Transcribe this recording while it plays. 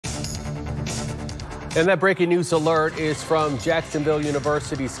And that breaking news alert is from Jacksonville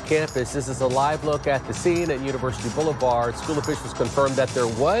University's campus. This is a live look at the scene at University Boulevard. School officials confirmed that there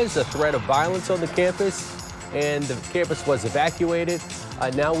was a threat of violence on the campus and the campus was evacuated.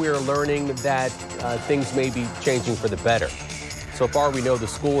 Now we are learning that things may be changing for the better. So far, we know the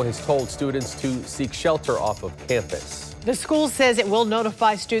school has told students to seek shelter off of campus. The school says it will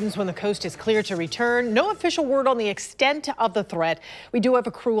notify students when the coast is clear to return. No official word on the extent of the threat. We do have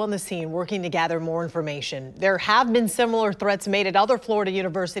a crew on the scene working to gather more information. There have been similar threats made at other Florida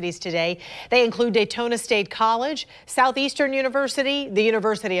universities today. They include Daytona State College, Southeastern University, the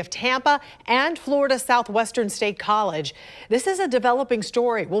University of Tampa, and Florida Southwestern State College. This is a developing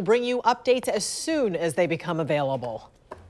story. We'll bring you updates as soon as they become available.